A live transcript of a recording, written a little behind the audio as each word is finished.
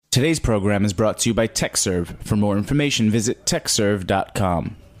Today's program is brought to you by TechServe. For more information, visit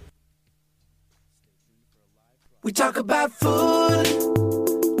techserve.com. We talk about food,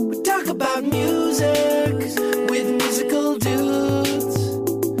 we talk about music, with musical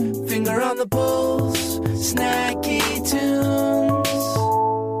dudes. Finger on the pulse, snacky tunes.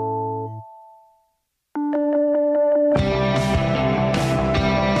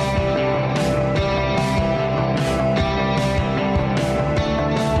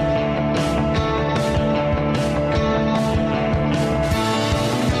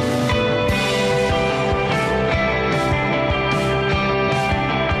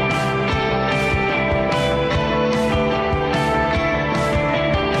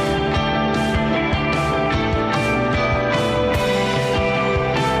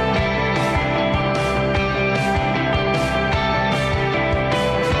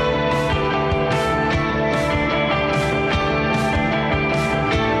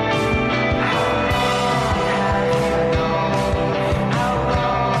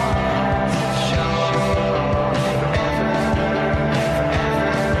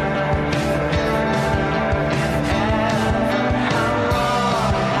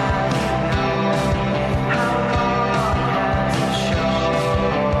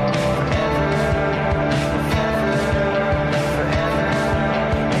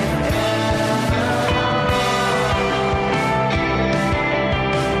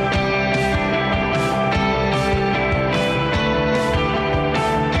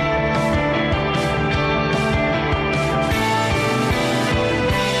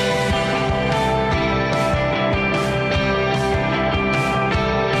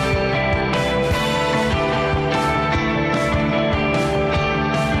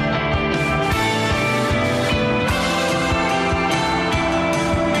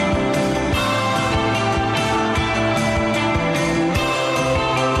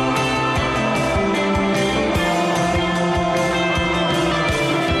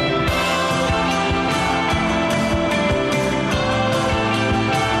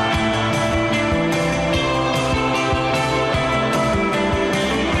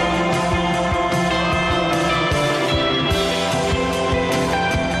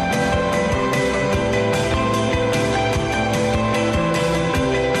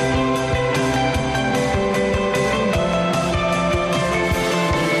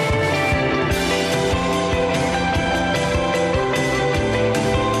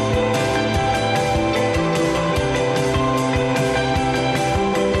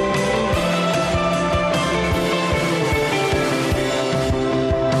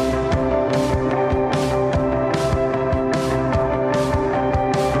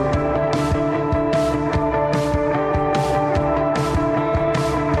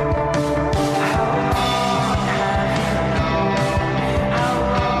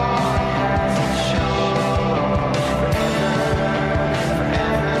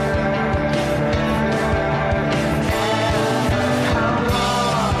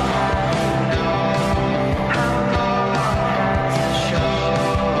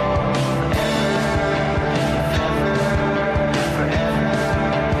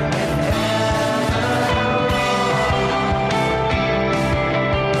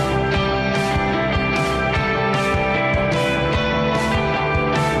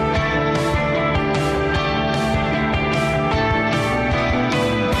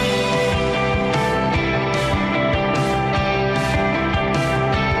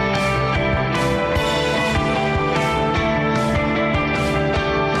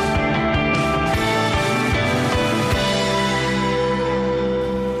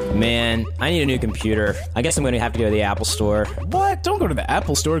 Man, I need a new computer. I guess I'm going to have to go to the Apple Store. What? Don't go to the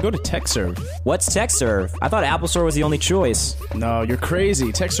Apple Store. Go to TechServe. What's TechServe? I thought Apple Store was the only choice. No, you're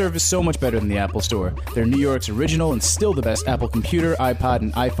crazy. TechServe is so much better than the Apple Store. They're New York's original and still the best Apple computer, iPod,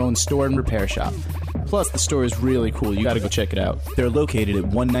 and iPhone store and repair shop. Plus, the store is really cool. You gotta go check it out. They're located at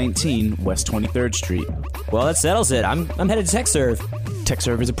 119 West 23rd Street. Well, that settles it. I'm headed to TechServe.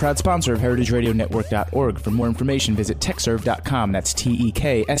 TechServe is a proud sponsor of HeritageRadioNetwork.org. For more information, visit techserve.com. That's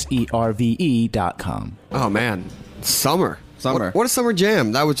TEKSERVE.com. Oh, man. Summer. What a summer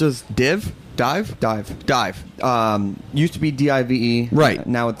jam. That was just Dive. Used to be DIVE. Right.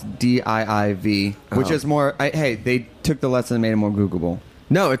 Now it's DIIV, which is more... hey, they took the lesson and made it more Googleable.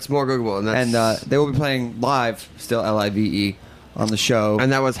 No, it's more Googleable. And they will be playing live, still LIVE, on the show.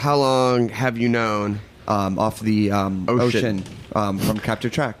 And that was How Long Have You Known? Off the Ocean from Capture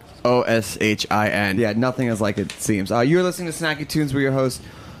Track. OSHIN. Yeah, nothing is like it seems. You're listening to Snacky Tunes. We're your hosts,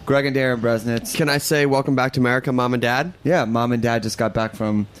 Greg and Darren Bresnitz. Can I say welcome back to America, Mom and Dad? Yeah, Mom and Dad just got back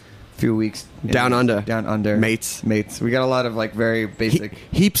from few weeks. Down under. Down under. Mates. We got a lot of like very basic.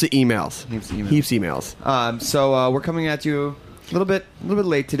 Heaps of emails. Heaps of emails. So we're coming at you a little bit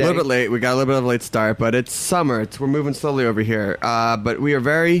late today. A little bit late. We got a little bit of a late start, but it's summer. We're moving slowly over here. But we are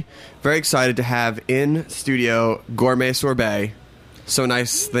very, very excited to have in studio Gourmet Sorbet. So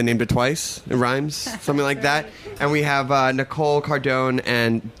nice they named it twice. It rhymes, something like that. And we have Nicole Cardone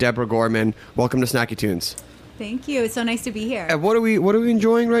and Deborah Gorman. Welcome to Snacky Tunes. Thank you. It's so nice to be here. And what are we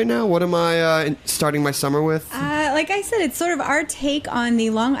enjoying right now? What am I starting my summer with? Like I said, it's sort of our take on the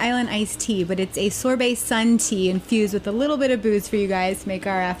Long Island iced tea, but it's a sorbet sun tea infused with a little bit of booze for you guys to make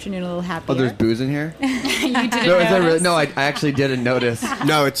our afternoon a little happier. Oh, there's booze in here? You didn't No, is that notice? really? No, I actually didn't notice.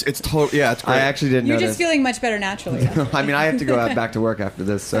 No, it's total. Yeah, it's great. I actually didn't You're notice. just feeling much better naturally. I mean, I have to go out back to work after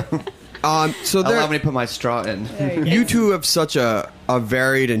this, so So allow me to put my straw in. you two have such a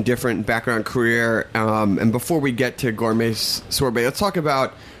varied and different background career. And before we get to Gourmet Sorbet, let's talk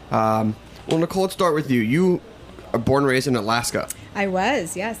about. Well, Nicole, let's start with you. You are born and raised in Alaska. I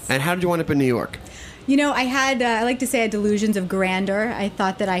was, yes. And how did you wind up in New York? You know, I had, I like to say, I had delusions of grandeur. I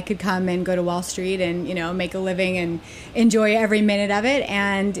thought that I could come and go to Wall Street and, make a living and enjoy every minute of it,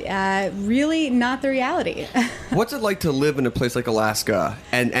 and really not the reality. What's it like to live in a place like Alaska?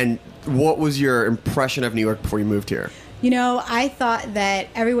 And what was your impression of New York before you moved here? I thought that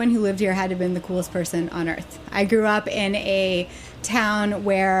everyone who lived here had to have been the coolest person on earth. I grew up in a town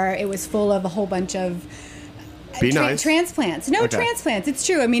where it was full of a whole bunch of transplants. No, Okay. transplants. It's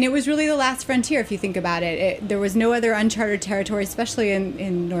true. I mean, it was really the last frontier, if you think about it. There was no other uncharted territory, especially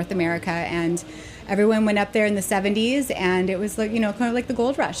in North America, and everyone went up there in the 70s, and it was like, kind of like the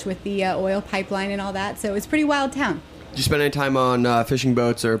gold rush with the oil pipeline and all that. So it was a pretty wild town. Did you spend any time on fishing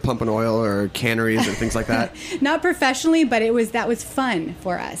boats or pumping oil or canneries or things like that? Not professionally, but that was fun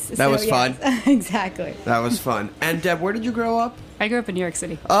for us. That was fun? Exactly. That was fun. And Deb, where did you grow up? I grew up in New York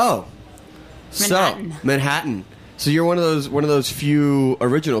City. Oh, Manhattan. So Manhattan. So you're one of those few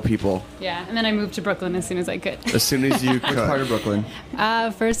original people. Yeah, and then I moved to Brooklyn as soon as I could. As soon as you could. Which part of Brooklyn?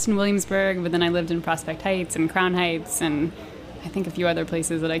 First in Williamsburg, but then I lived in Prospect Heights and Crown Heights and I think a few other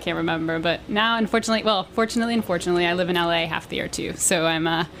places that I can't remember. But now, fortunately, unfortunately, I live in LA half the year too. So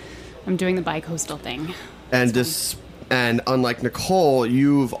I'm doing the bi-coastal thing. And unlike Nicole,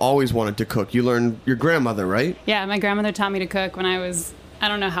 you've always wanted to cook. You learned your grandmother, right? Yeah, my grandmother taught me to cook when I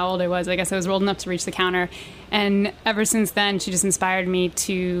don't know how old I was. I guess I was old enough to reach the counter. And ever since then, she just inspired me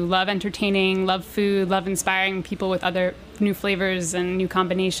to love entertaining, love food, love inspiring people with other new flavors and new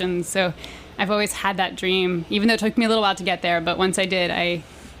combinations. So I've always had that dream, even though it took me a little while to get there. But once I did, I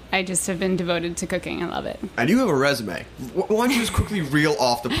just have been devoted to cooking. I love it. And you have a resume. Why don't you just quickly reel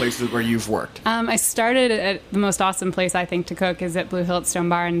off the places where you've worked? I started at the most awesome place I think to cook is at Blue Hill at Stone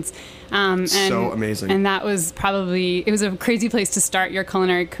Barns. So amazing. And that was it was a crazy place to start your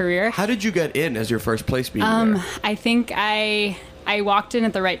culinary career. How did you get in as your first place being there? I think I walked in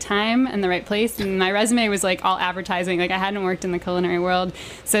at the right time and the right place, and my resume was like all advertising. Like I hadn't worked in the culinary world,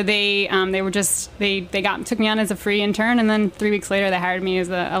 so they took me on as a free intern, and then 3 weeks later they hired me as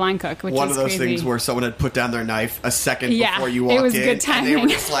a line cook. Which One is of those crazy. things where someone had put down their knife a second Yeah, before you walked in. it was good And they were timing.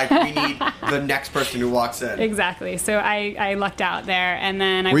 just like, we need the next person who walks in. Exactly. So I lucked out there, and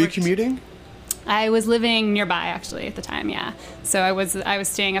then Were you commuting? I was living nearby actually at the time. Yeah. So I was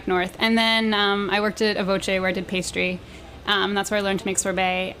staying up north, and then I worked at Avoce where I did pastry. That's where I learned to make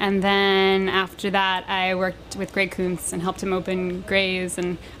sorbet. And then after that, I worked with Greg Kuntz and helped him open Gray's.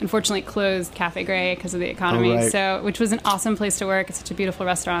 And unfortunately, it closed Cafe Gray because of the economy. Oh, right. So, which was an awesome place to work. It's such a beautiful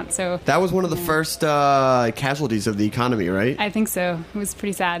restaurant. So That was one of the first casualties of the economy, right? I think so. It was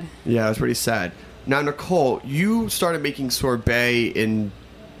pretty sad. Yeah, it was pretty sad. Now, Nicole, you started making sorbet in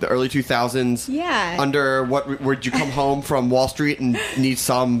the early 2000s. Yeah. Under what? Would you come home from Wall Street and need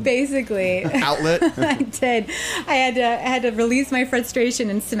some Basically. outlet? I did. I had to release my frustration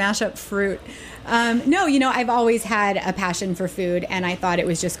and smash up fruit. No, I've always had a passion for food, and I thought it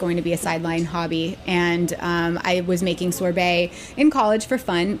was just going to be a sideline hobby. And I was making sorbet in college for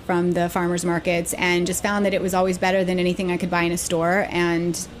fun from the farmers markets, and just found that it was always better than anything I could buy in a store.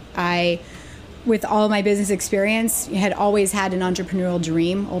 And with all my business experience, had always had an entrepreneurial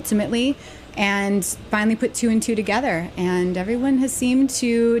dream ultimately, and finally put two and two together, and everyone has seemed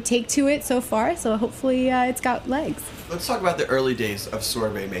to take to it so far, so hopefully it's got legs. Let's talk about the early days of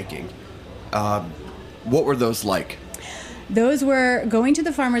sorbet making. What were those like? Those were going to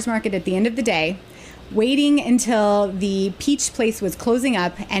the farmer's market at the end of the day, waiting until the peach place was closing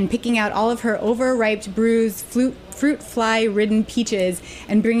up and picking out all of her overripe, bruised, fruit fly ridden peaches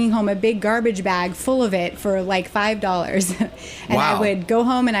and bringing home a big garbage bag full of it for like $5. And Wow. I would go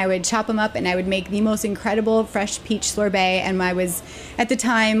home and I would chop them up and I would make the most incredible fresh peach sorbet. And I was at the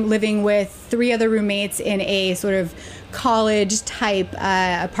time living with 3 other roommates in a sort of college type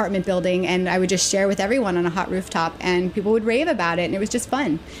apartment building, and I would just share with everyone on a hot rooftop, and people would rave about it, and it was just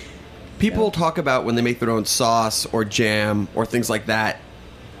fun. People talk about when they make their own sauce or jam or things like that,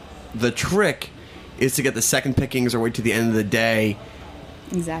 the trick is to get the second pickings or wait to the end of the day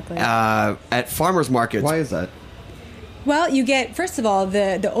Exactly. at farmers markets. Why is that? Well, you get, first of all,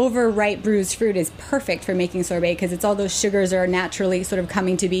 the overripe bruised fruit is perfect for making sorbet because it's all those sugars are naturally sort of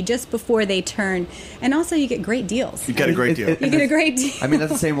coming to be just before they turn. And also you get great deals. You get a great deal. You get a great deal. I mean,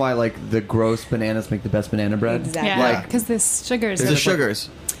 that's the same why like the gross bananas make the best banana bread. Exactly. Yeah, Like- because the sugars the sugars.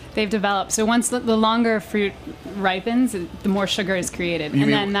 they've developed. So once the longer fruit ripens, the more sugar is created, You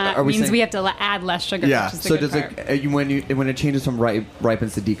and mean- then that are we means saying- we have to add less sugar. Yeah. Which is the So good does part. it when it changes from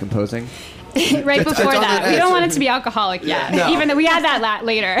ripens to decomposing? right before on that? the We edge. don't want it to be alcoholic yet, No. even though we add that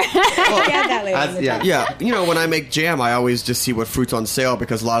later. We add that later in the yeah. time. Yeah, you know, when I make jam, I always just see what fruit's on sale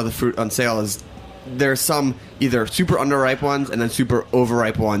because a lot of the fruit on sale is there's some either super underripe ones and then super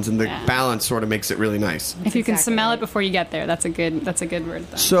overripe ones, and the Yeah. balance sort of makes it really nice. If you can exactly smell right. it before you get there, that's a good word.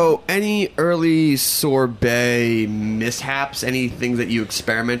 Then. So, any early sorbet mishaps? Anything that you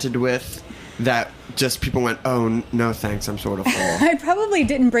experimented with that just people went, "Oh no, thanks, I'm sort of full." I probably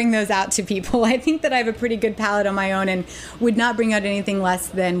didn't bring those out to people. I think that I have a pretty good palate on my own and would not bring out anything less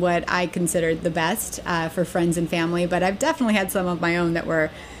than what I considered the best for friends and family. But I've definitely had some of my own that were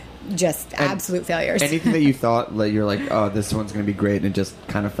just absolute failures. Anything that you thought like you're like, oh, this one's going to be great, and it just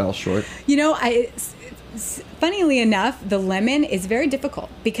kind of fell short. You know, funnily enough, the lemon is very difficult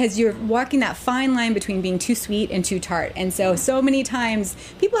because you're walking that fine line between being too sweet and too tart. And so many times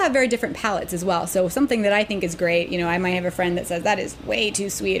people have very different palates as well. So something that I think is great, you know, I might have a friend that says that is way too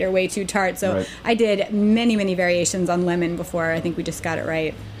sweet or way too tart. So Right. I did many, many variations on lemon before I think we just got it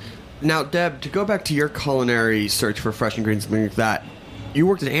right. Now, Deb, to go back to your culinary search for fresh ingredients and things like that, you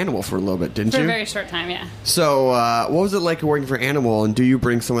worked at Animal for a little bit, didn't For you? a very short time, yeah. So, what was it like working for Animal, and do you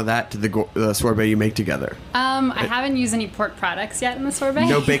bring some of that to the sorbet you make together? I haven't used any pork products yet in the sorbet.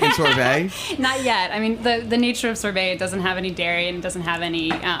 No bacon sorbet? Not yet. I mean, the nature of sorbet, it doesn't have any dairy and it doesn't have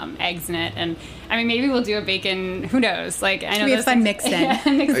any eggs in it. And I mean, maybe we'll do a bacon. Who knows? Like I know be a those fun things- mix-in. Yeah,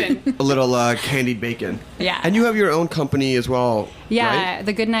 mix-in. A little candied bacon. Yeah. And you have your own company as well, Yeah, right?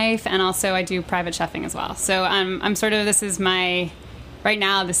 The Good Knife, and also I do private chefing as well. So I'm sort of right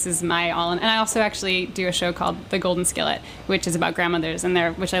now this is my all in, and I also actually do a show called The Golden Skillet, which is about grandmothers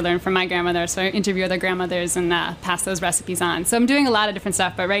which I learned from my grandmother. So I interview other grandmothers and pass those recipes on. So I'm doing a lot of different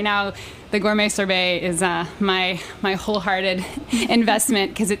stuff, but right now the gourmet sorbet is my wholehearted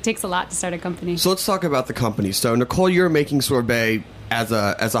investment because it takes a lot to start a company. So let's talk about the company. So, Nicole, you're making sorbet as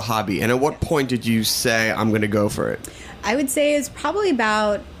a hobby, and at what point did you say, I'm going to go for it? I would say it's probably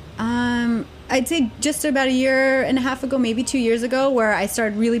about, I'd say just about a year and a half ago, maybe 2 years ago, where I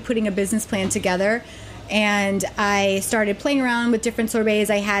started really putting a business plan together. And I started playing around with different sorbets.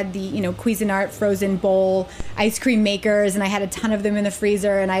 I had the, Cuisinart frozen bowl ice cream makers, and I had a ton of them in the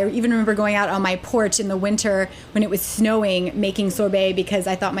freezer. And I even remember going out on my porch in the winter when it was snowing, making sorbet because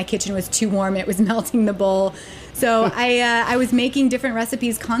I thought my kitchen was too warm and it was melting the bowl. So I was making different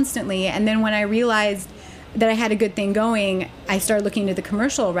recipes constantly. And then when I realized that I had a good thing going, I started looking into the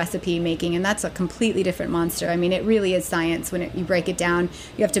commercial recipe making, and that's a completely different monster. I mean, it really is science when you break it down.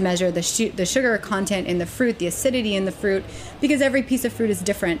 You have to measure the sugar content in the fruit, the acidity in the fruit, because every piece of fruit is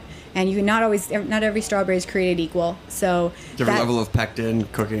different, and you not every strawberry is created equal. So Different level of pectin,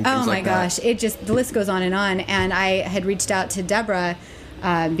 cooking, oh things my like gosh, that. the list goes on. And I had reached out to Deborah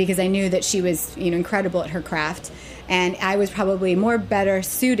because I knew that she was incredible at her craft. And I was probably better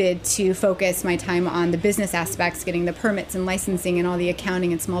suited to focus my time on the business aspects, getting the permits and licensing and all the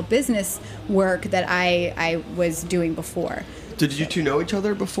accounting and small business work that I was doing before. Did you two know each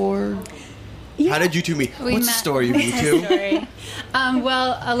other before? Yeah. How did you two meet? We What's the met- story of you two? Story.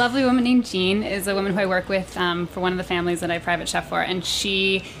 Well, a lovely woman named Jean is a woman who I work with for one of the families that I private chef for, and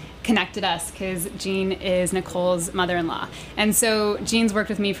she connected us because Jean is Nicole's mother-in-law. And so Jean's worked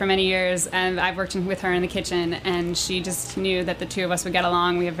with me for many years, and I've worked with her in the kitchen, and she just knew that the two of us would get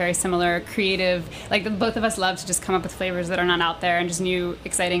along. We have very similar creative, both of us love to just come up with flavors that are not out there and just new,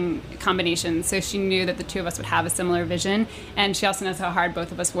 exciting combinations. So she knew that the two of us would have a similar vision, and she also knows how hard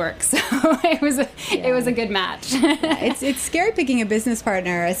both of us work. So it was a good match. It's scary picking a business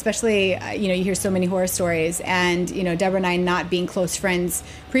partner, especially you hear so many horror stories, and Deborah and I not being close friends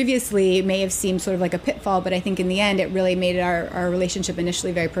previously previously may have seemed sort of like a pitfall, but I think in the end it really made our relationship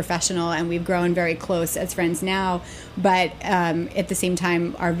initially very professional, and we've grown very close as friends now. But at the same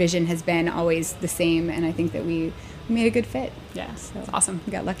time, our vision has been always the same, and I think that we made a good fit. Yeah, so it's awesome.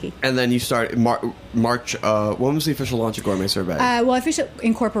 We got lucky. And then you started March. When was the official launch of Gourmet Sorbet? Well, official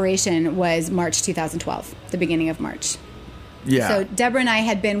incorporation was March 2012, the beginning of March. Yeah. So Deborah and I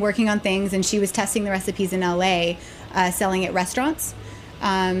had been working on things, and she was testing the recipes in LA, selling at restaurants,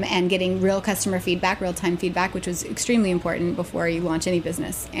 and getting real customer feedback, real-time feedback, which was extremely important before you launch any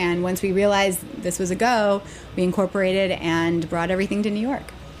business. And once we realized this was a go, we incorporated and brought everything to New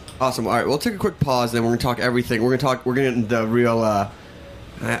York. Awesome. All right, we'll take a quick pause, then we're going to talk everything. We're going to get into the real,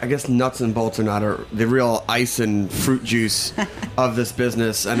 I guess nuts and bolts are not the real ice and fruit juice of this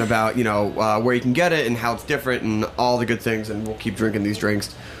business, and about, where you can get it and how it's different and all the good things, and we'll keep drinking these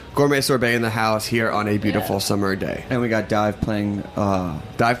drinks. Gourmet Sorbet in the house here on a beautiful summer day. And we got Dive playing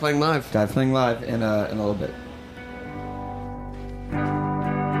live. Dive playing live in a little bit.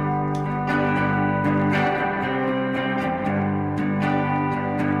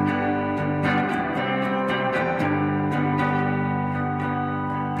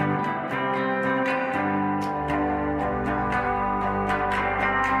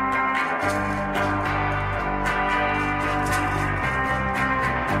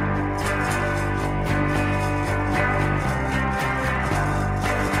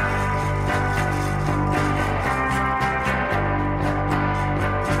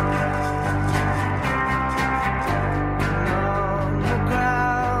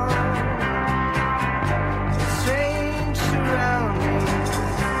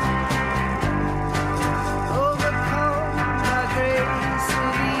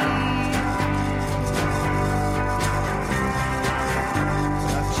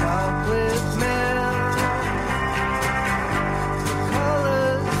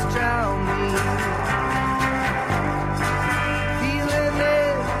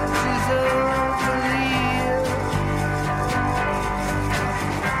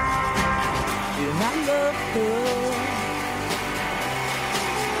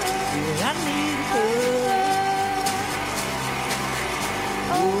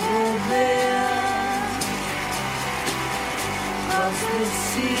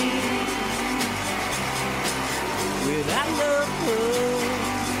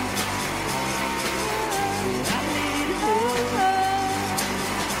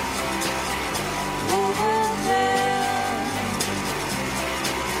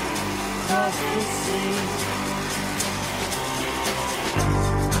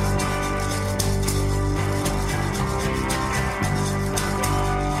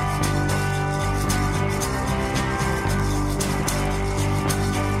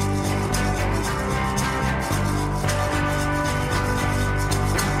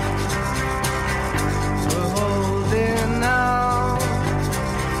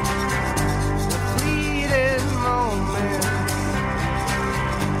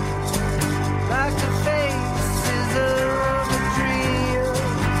 Like the faces of a dream.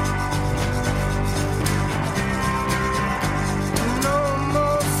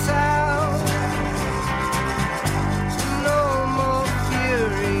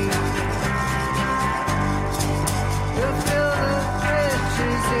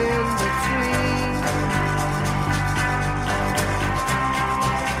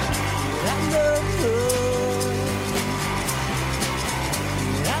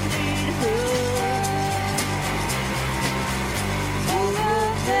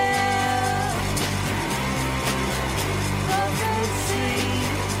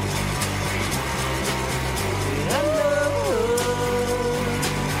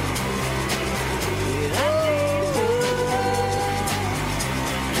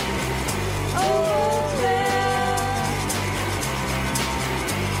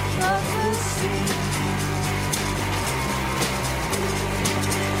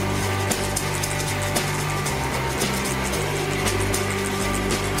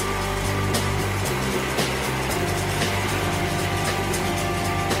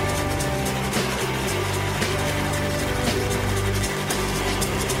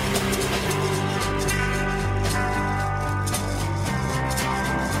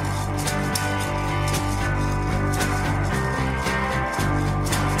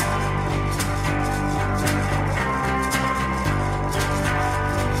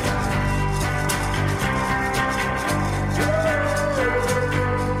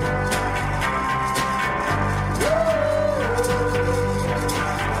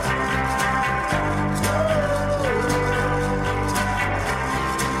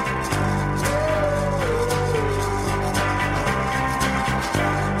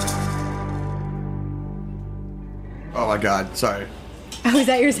 my god, sorry. Oh, is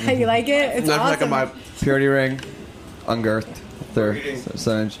that how you like it? It's Not awesome. like Purity ring, unearthed, third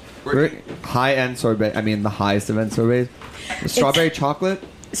percentage. Very high-end sorbet. I mean, the highest of end sorbets. Strawberry chocolate.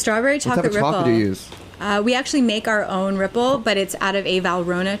 Strawberry What type chocolate of chocolate ripple. do you use? We actually make our own ripple, but it's out of a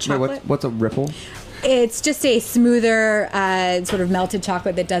Valrhona Wait, chocolate. what's a ripple? It's just a smoother, sort of melted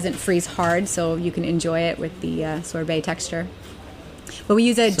chocolate that doesn't freeze hard, so you can enjoy it with the sorbet texture. But we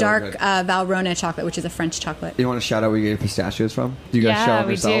use a So dark good. Valrhona chocolate, which is a French chocolate. You want to shout out where you get your pistachios from? Do you guys shell Yeah, them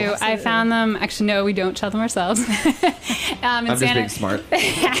we yourselves? do. I found them. Actually, no, we don't shell them ourselves. In I'm just being smart.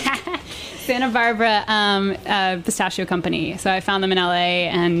 Santa Barbara pistachio company. So I found them in LA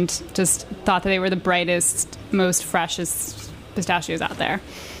and just thought that they were the brightest, most freshest pistachios out there.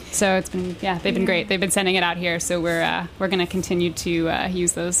 So it's been, they've been great. They've been sending it out here, so we're going to continue to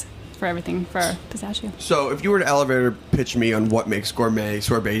use those for everything for our pistachio. So, if you were to elevator pitch me on what makes gourmet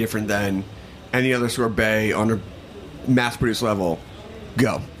sorbet different than any other sorbet on a mass-produced level,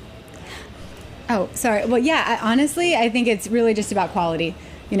 go. Oh, sorry. Well, yeah, honestly, I think it's really just about quality.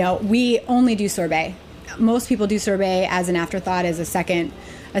 You know, we only do sorbet. Most people do sorbet as an afterthought, as a second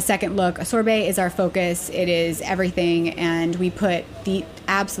look. A sorbet is our focus. It is everything, and we put the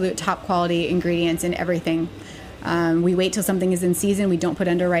absolute top quality ingredients in everything. We wait till something is in season. We don't put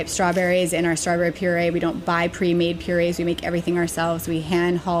underripe strawberries in our strawberry puree. We don't buy pre-made purees. We make everything ourselves. We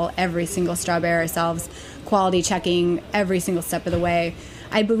hand hull every single strawberry ourselves, quality checking every single step of the way.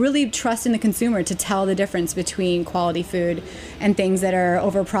 I really trust in the consumer to tell the difference between quality food and things that are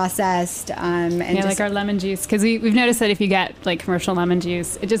over-processed. And Yeah, like our lemon juice, because we've noticed that if you get like commercial lemon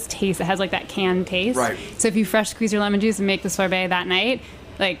juice, it just tastes. It has like that canned taste. Right. So if you fresh squeeze your lemon juice and make the sorbet that night,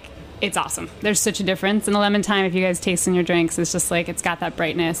 like it's awesome. There's such a difference. And the lemon thyme, if you guys taste in your drinks, it's just like it's got that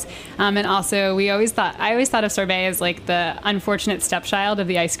brightness. And also, I always thought of sorbet as like the unfortunate stepchild of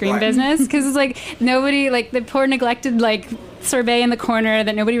the ice cream business, because it's like nobody, like the poor neglected like sorbet in the corner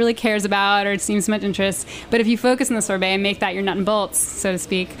that nobody really cares about or it seems much interest. But if you focus on the sorbet and make that your nut and bolts, so to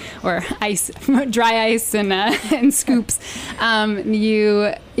speak, or ice, dry ice and scoops,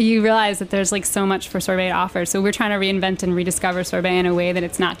 you realize that there's like so much for sorbet to offer. So we're trying to reinvent and rediscover sorbet in a way that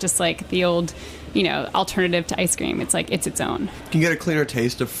it's not just like the old, alternative to ice cream. It's like it's its own. Can you get a cleaner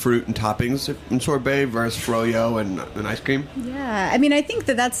taste of fruit and toppings in sorbet versus froyo and ice cream? Yeah, I mean, I think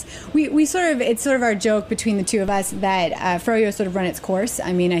that's we sort of, it's sort of our joke between the two of us that froyo sort of run its course.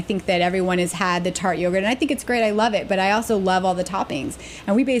 I mean, I think that everyone has had the tart yogurt, and I think it's great. I love it, but I also love all the toppings,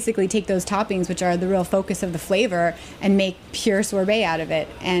 and we basically take those toppings, which are the real focus of the flavor, and make pure sorbet out of it.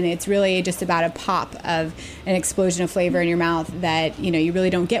 And it's really just about a pop of an explosion of flavor in your mouth that you really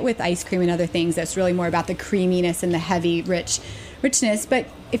don't get with ice cream and other things. That's really more about the creaminess and the heavy, richness. But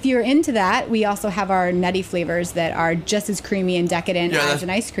if you're into that, we also have our nutty flavors that are just as creamy and decadent as an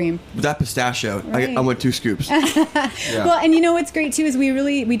ice cream. That pistachio, Right. I want 2 scoops. Well, and what's great too is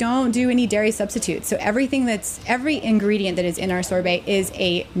we don't do any dairy substitutes. So every ingredient that is in our sorbet is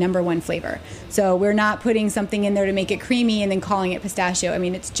a number one flavor. So we're not putting something in there to make it creamy and then calling it pistachio. I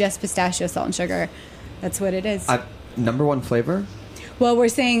mean, it's just pistachio, salt, and sugar. That's what it is. Number one flavor? Well, we're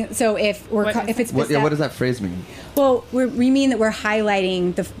saying, so if it's What does that phrase mean? Well, we mean that we're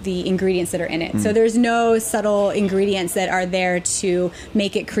highlighting the ingredients that are in it. So there's no subtle ingredients that are there to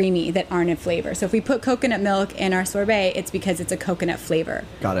make it creamy that aren't a flavor. So if we put coconut milk in our sorbet, it's because it's a coconut flavor.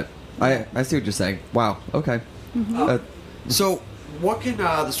 Got it. I see what you're saying. Wow. Okay. So, what can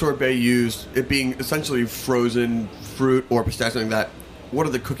the sorbet use? It being essentially frozen fruit or pistachio, something like that. What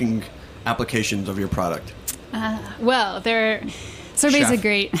are the cooking applications of your product? Well, sorbet's Chef. a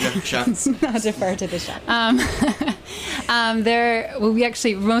great. Yeah, chef. I'll defer to the chef. We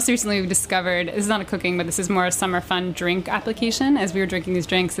actually most recently we've discovered, this is not a cooking, but this is more a summer fun drink application. As we were drinking these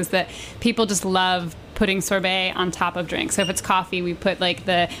drinks, is that people just love putting sorbet on top of drinks. So if it's coffee, we put we make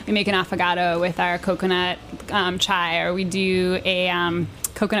an affogato with our coconut chai, or we do a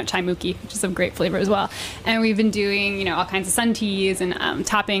coconut chai muki, which is a great flavor as well. And we've been doing, all kinds of sun teas and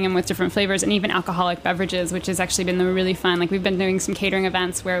topping them with different flavors, and even alcoholic beverages, which has actually been really fun. Like we've been doing some catering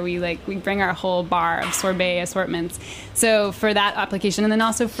events where we bring our whole bar of sorbet assortments. So for that application, and then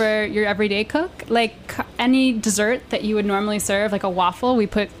also for your everyday cook, like any dessert that you would normally serve, like a waffle, we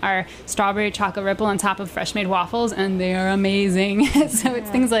put our strawberry chocolate ripple on top of fresh made waffles, and they are amazing. So it's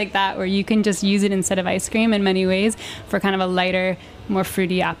things like that where you can just use it instead of ice cream in many ways for kind of a lighter, more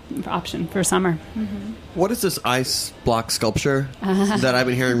fruity option for summer. Mm-hmm. What is this ice block sculpture that I've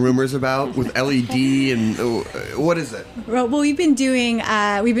been hearing rumors about with LED and what is it? Well, we've been doing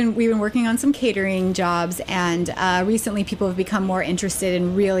we've been working on some catering jobs, and recently people have become more interested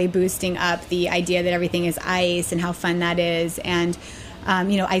in really boosting up the idea that everything is ice and how fun that is. And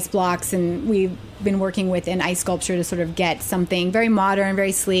ice blocks, and we've been working with an ice sculpture to sort of get something very modern,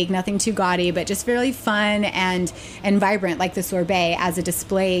 very sleek, nothing too gaudy, but just really fun and vibrant, like the sorbet, as a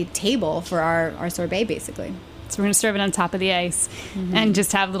display table for our sorbet, basically. So we're going to serve it on top of the ice and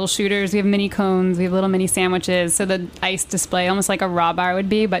just have little shooters. We have mini cones. We have little mini sandwiches. So the ice display, almost like a raw bar would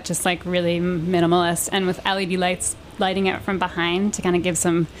be, but just like really minimalist. And with LED lights lighting it from behind to kind of give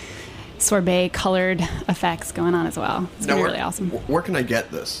some sorbet colored effects going on as well. It's Now, really awesome. Where can I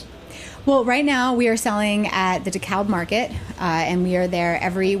get this? Well, right now we are selling at the DeKalb Market, and we are there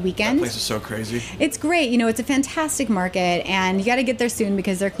every That weekend. place is so crazy. It's great. It's a fantastic market, and you got to get there soon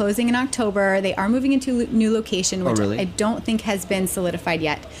because they're closing in October. They are moving into a new location, which really? I don't think has been solidified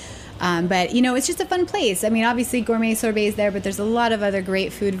yet. But, it's just a fun place. I mean, obviously Gourmet Sorbet is there, but there's a lot of other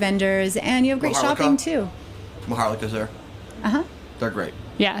great food vendors, and you have great Maharlika? shopping, too. Maharlika's there. Uh-huh. They're great.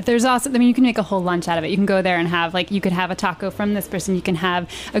 Yeah, there's also, you can make a whole lunch out of it. You can go there and have, you could have a taco from this person. You can have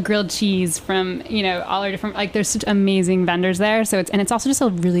a grilled cheese from, all our different, there's such amazing vendors there. So it's also just a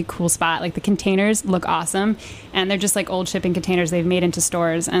really cool spot. Like, the containers look awesome, and they're just like old shipping containers they've made into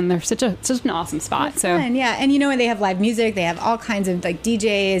stores, and they're such an awesome spot. So Fun, yeah. And they have live music. They have all kinds of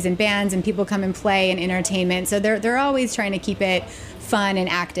DJs and bands, and people come and play and entertainment. So they're always trying to keep it fun and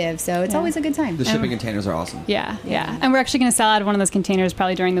active. So it's always a good time. The shipping containers are awesome. Yeah. And we're actually going to sell out of one of those containers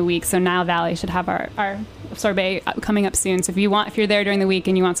probably during the week. So Nile Valley should have our sorbet coming up soon. So if you're there during the week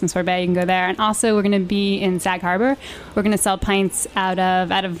and you want some sorbet, you can go there. And also we're going to be in Sag Harbor. We're going to sell pints out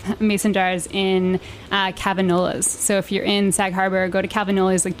of mason jars in Cavanola's. So if you're in Sag Harbor, go to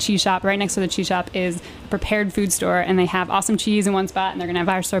Cavanola's cheese shop. Right next to the cheese shop is a prepared food store, and they have awesome cheese in one spot, and they're going to have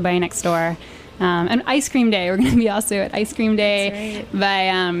our sorbet next door. And Ice Cream Day. We're going to be also at Ice Cream Day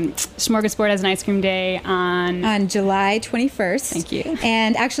by Smorgasbord has an ice cream day on July 21st. Thank you.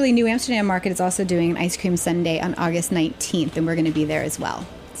 And actually, New Amsterdam Market is also doing an ice cream sundae on August 19th, and we're going to be there as well.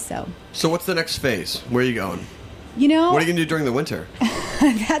 So what's the next phase? Where are you going? What What are you going to do during the winter?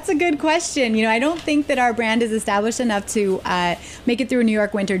 That's a good question. I don't think that our brand is established enough to make it through a New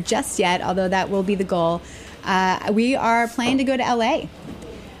York winter just yet, although that will be the goal. We are planning to go to LA.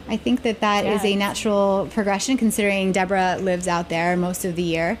 I think that is a natural progression, considering Deborah lives out there most of the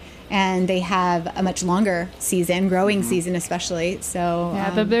year, and they have a much longer season, growing season especially. So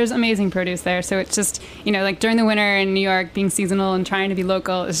yeah, but there's amazing produce there. So it's just during the winter in New York, being seasonal and trying to be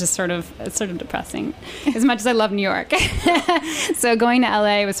local is just sort of depressing. As much as I love New York, so going to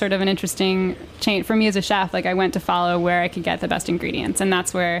LA was sort of an interesting change for me as a chef. I went to follow where I could get the best ingredients, and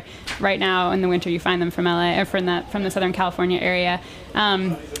that's where right now in the winter you find them from LA or from the Southern California area.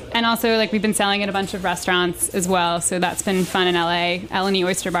 And also, we've been selling at a bunch of restaurants as well, so that's been fun in LA. Eleni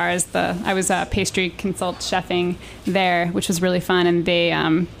Oyster Bar is I was pastry consult chefing there, which was really fun, and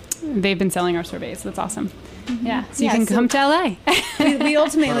they've been selling our sorbets, so that's awesome. Yeah, so you can come to LA. we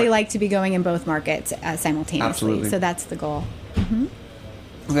ultimately like to be going in both markets simultaneously. Absolutely. So that's the goal.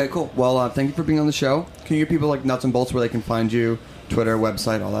 Okay, cool. Well, thank you for being on the show. Can you give people nuts and bolts where they can find you? Twitter,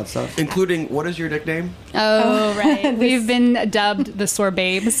 website, all that stuff. Including, what is your nickname? Oh, right. We've been dubbed the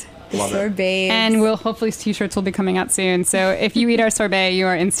Sorbabes. Love it. Sorbet. And hopefully t-shirts will be coming out soon. So if you eat our sorbet, you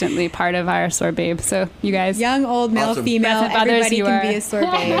are instantly part of our Sorbabe. So you guys, young, old, male, Awesome. female, Present others, everybody you can are. be a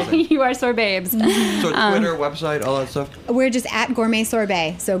sorbet. you are Sorbabes. So Twitter, website, all that stuff? We're just at Gourmet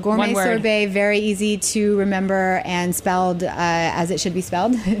Sorbet. So Gourmet One word. Sorbet, very easy to remember and spelled as it should be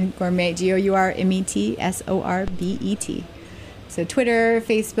spelled. Gourmet, GOURMET, So Twitter,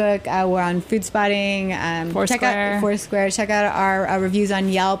 Facebook, we're on Food Spotting. Foursquare. Check out Foursquare. Check out our reviews on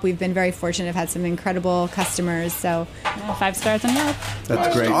Yelp. We've been very fortunate. I've had some incredible customers. So 5 stars on Yelp.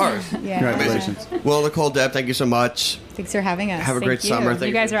 That's great. Stars. yeah, Congratulations. Well, Nicole, Deb, thank you so much. thanks for having us. Have a Thank great you. summer. Thank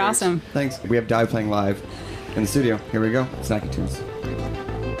You guys for are the drinks. awesome. Thanks. We have Dive playing live in the studio. Here we go. Snacky Tunes.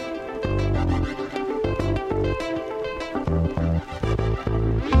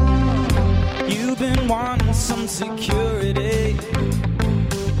 You've been wanting some security,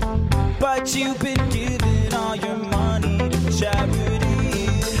 but you've been giving all your money to charity.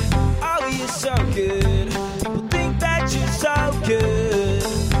 Oh, you're so good. People think that you're so good.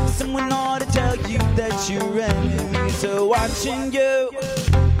 Someone ought to tell you that your enemies are watching you.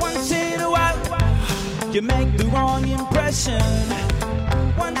 Once in a while, you make the wrong impression.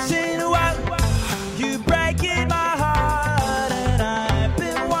 Once in a while, you break in my heart, and I've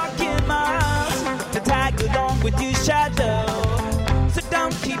been walking miles to tag along with your shadow. So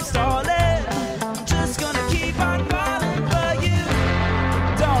don't keep stalling. I'm just gonna keep on falling for you.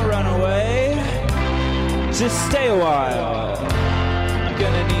 Don't run away. Just stay a while. I'm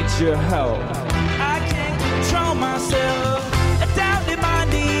gonna need your help. I can't control myself. Down in my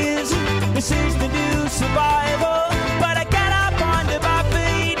knees. This is the new survival. But I get up on the bar.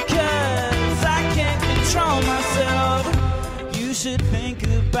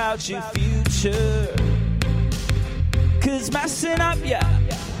 about your future. 'Cause messing up, yeah,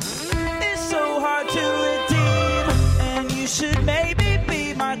 it's so hard to redeem. And you should maybe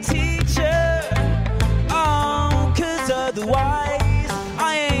be my teacher. Oh, 'cause otherwise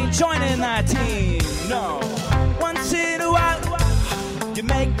I ain't joining that team, no. Once in a while you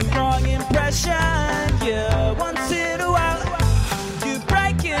make the wrong impression, yeah. Once in a while you're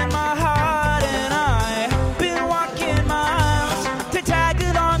breaking my heart. And I've been walking miles to tag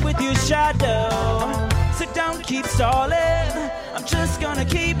along with your shadow. So don't keep stalling, I'm just gonna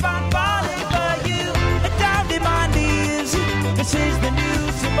keep on falling for you. Down to my knees, this is the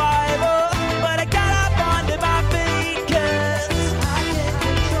new survival. But I got up onto my feet 'cause I can't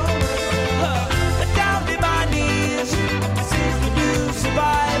control it. Down to my knees, this is the new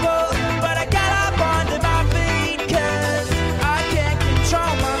survival. But I got up onto my feet 'cause I can't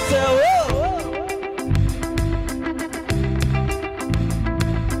control myself.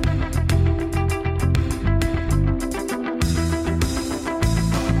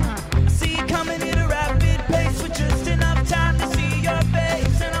 I see you coming at a rapid pace with just enough time to see your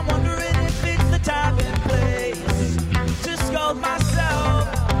face. And I'm wondering if it's the time and place to scold myself.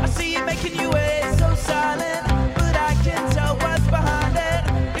 I see you making your way so silent, but I can tell what's behind it.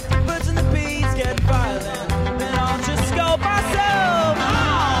 If the birds and the bees get violent, then I'll just scold myself.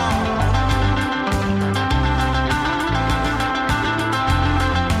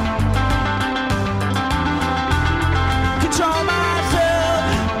 Control myself.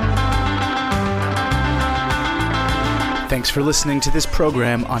 Thanks for listening to this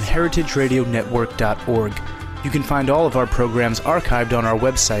program on heritageradionetwork.org. You can find all of our programs archived on our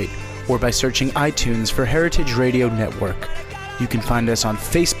website or by searching iTunes for Heritage Radio Network. You can find us on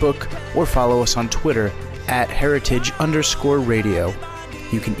Facebook or follow us on Twitter at heritage_radio.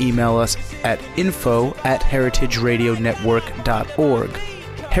 You can email us at info@heritageradionetwork.org.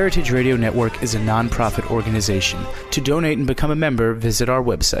 Heritage Radio Network is a non-profit organization. To donate and become a member, visit our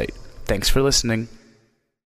website. Thanks for listening.